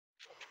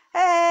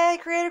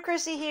Creative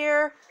Chrissy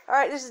here.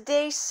 Alright, this is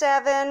day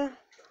 7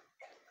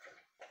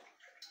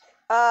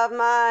 of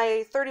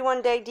my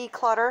 31-day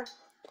declutter.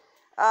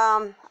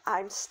 I'm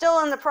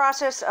still in the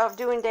process of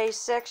doing day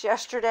 6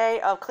 yesterday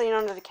of cleaning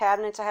under the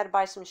cabinets. I had to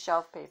buy some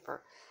shelf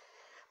paper.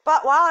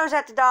 But while I was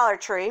at the Dollar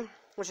Tree,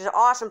 which is an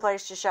awesome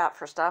place to shop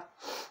for stuff,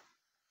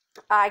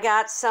 I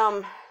got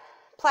some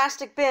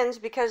plastic bins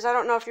because I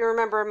don't know if you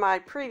remember my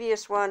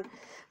previous one,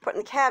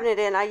 putting the cabinet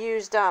in, I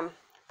used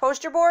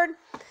poster board.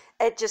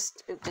 It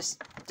just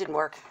didn't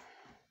work.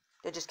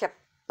 It just kept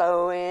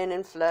bowing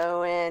and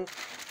flowing.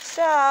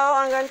 So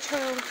I'm going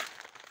to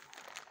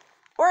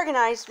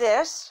organize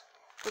this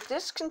with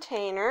this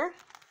container,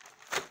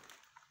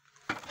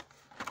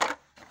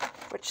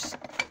 which,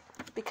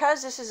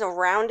 because this is a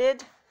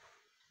rounded,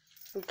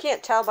 you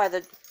can't tell by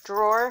the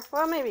drawer,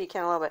 well maybe you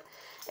can a little bit,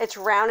 it's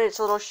rounded, it's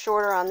a little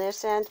shorter on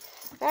this end.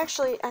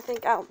 Actually, I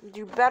think I'll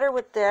do better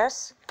with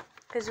this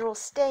because it will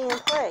stay in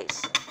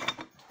place.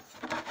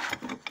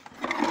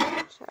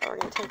 So we're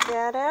going to take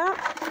that out,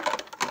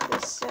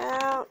 this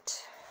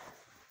out.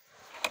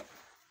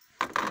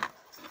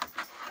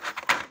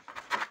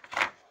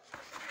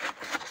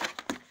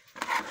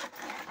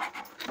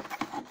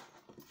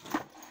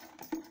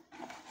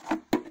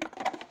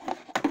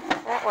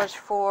 That was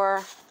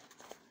for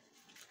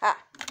my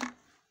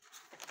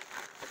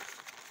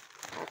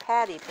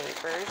patty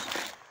papers,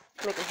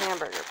 making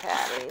hamburger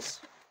patties.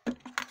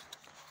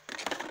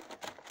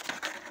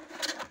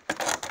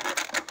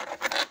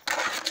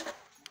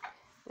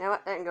 You know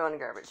what? That can go in the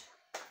garbage.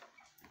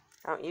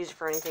 I don't use it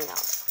for anything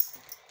else.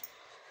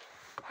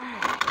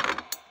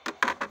 Alright.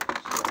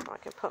 So I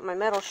can put my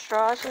metal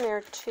straws in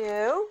there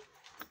too.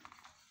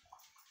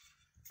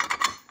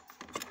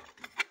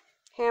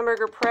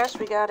 Hamburger press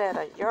we got at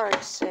a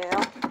yard sale.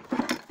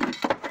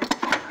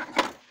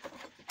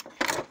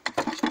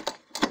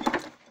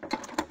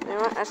 You know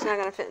what? That's not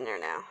going to fit in there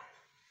now.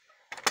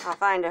 I'll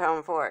find a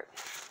home for it.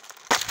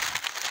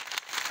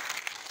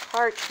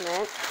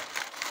 Parchment.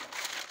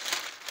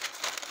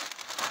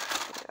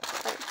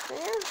 There.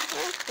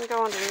 It can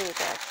go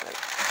underneath, actually.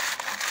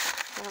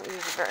 I don't use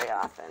it very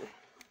often.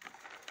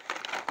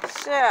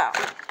 So,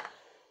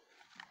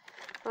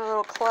 a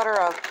little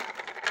clutter of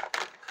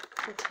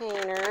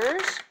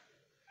containers.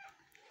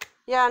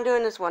 Yeah, I'm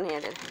doing this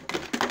one-handed.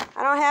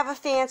 I don't have a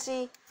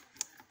fancy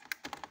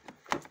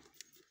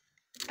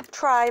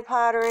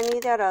tripod or any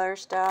of that other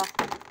stuff.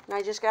 And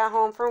I just got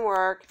home from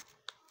work.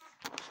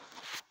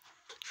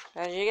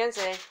 As you can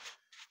see.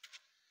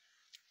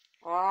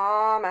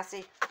 Oh,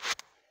 messy.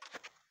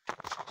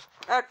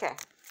 Okay,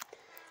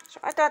 so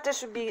I thought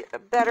this would be a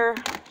better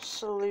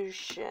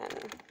solution.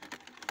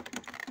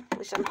 At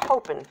least I'm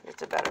hoping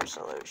it's a better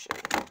solution.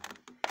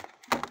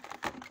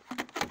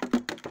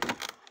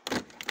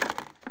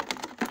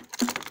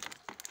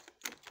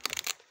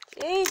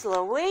 Jeez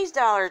Louise,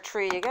 Dollar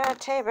Tree, you gotta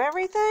tape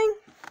everything?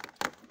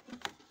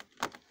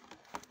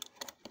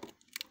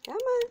 Come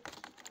on.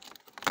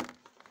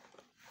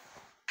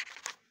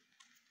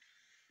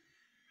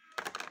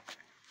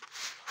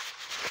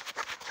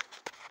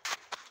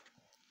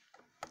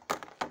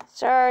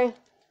 Sorry,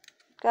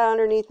 got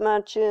underneath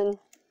my chin.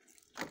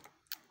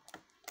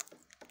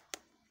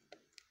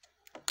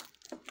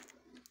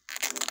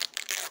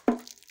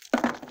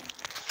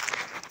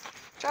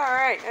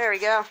 Alright, there we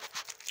go.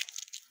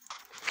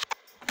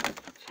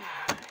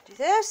 Do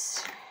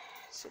this.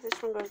 So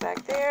this one goes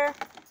back there.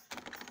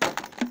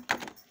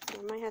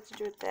 I might have to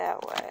do it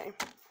that way.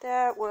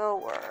 That will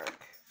work.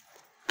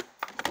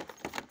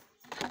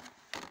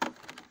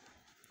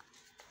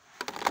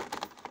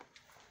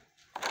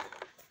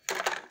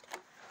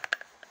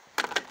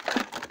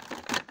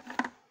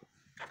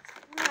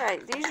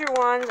 Alright, these are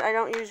ones I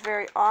don't use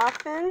very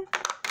often.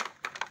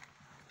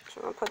 So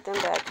I'm going to put them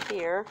back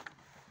here.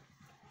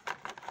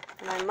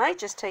 And I might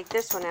just take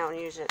this one out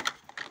and use it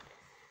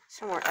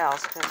somewhere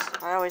else, because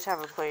I always have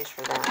a place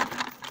for them.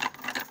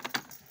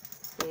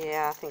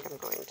 Yeah, I think I'm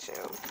going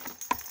to.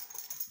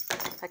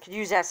 I could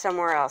use that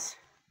somewhere else.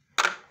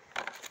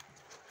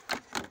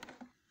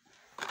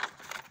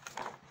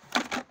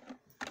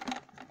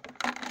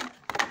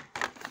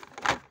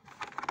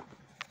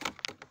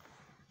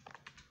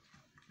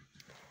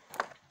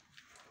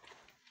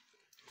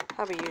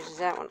 Hubby uses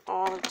that one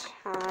all the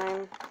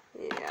time.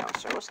 Yeah,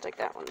 so we'll stick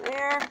that one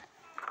there.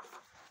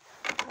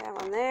 That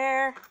one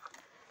there.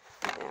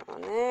 That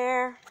one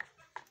there.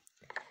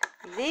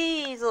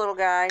 These little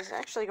guys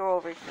actually go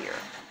over here.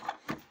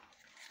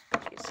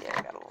 You see,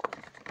 I got a little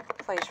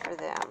place for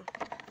them.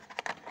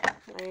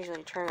 I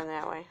usually turn them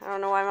that way. I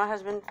don't know why my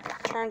husband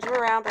turns them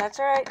around, but that's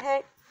alright.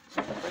 Hey,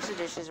 puts the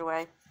dishes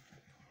away.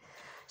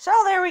 So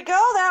there we go.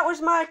 That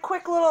was my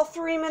quick little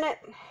 3-minute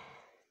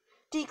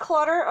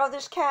declutter of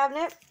this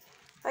cabinet.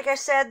 Like I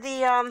said,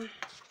 the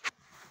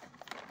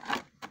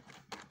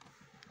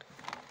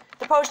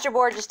poster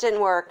board just didn't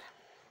work.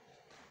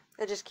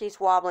 It just keeps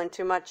wobbling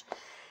too much.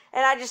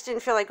 And I just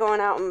didn't feel like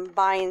going out and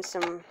buying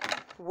some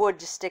wood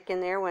to stick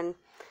in there when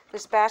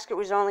this basket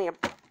was only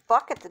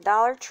 $1 at the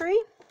Dollar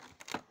Tree.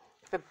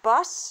 If it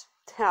busts,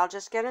 then I'll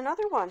just get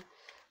another one.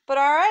 But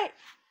alright,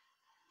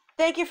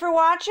 Thank you for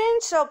watching.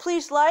 So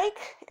please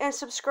like and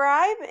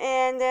subscribe,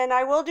 and then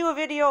I will do a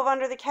video of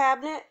under the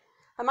cabinet.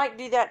 I might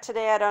do that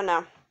today, I don't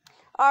know.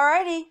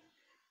 Alrighty.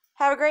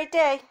 Have a great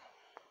day.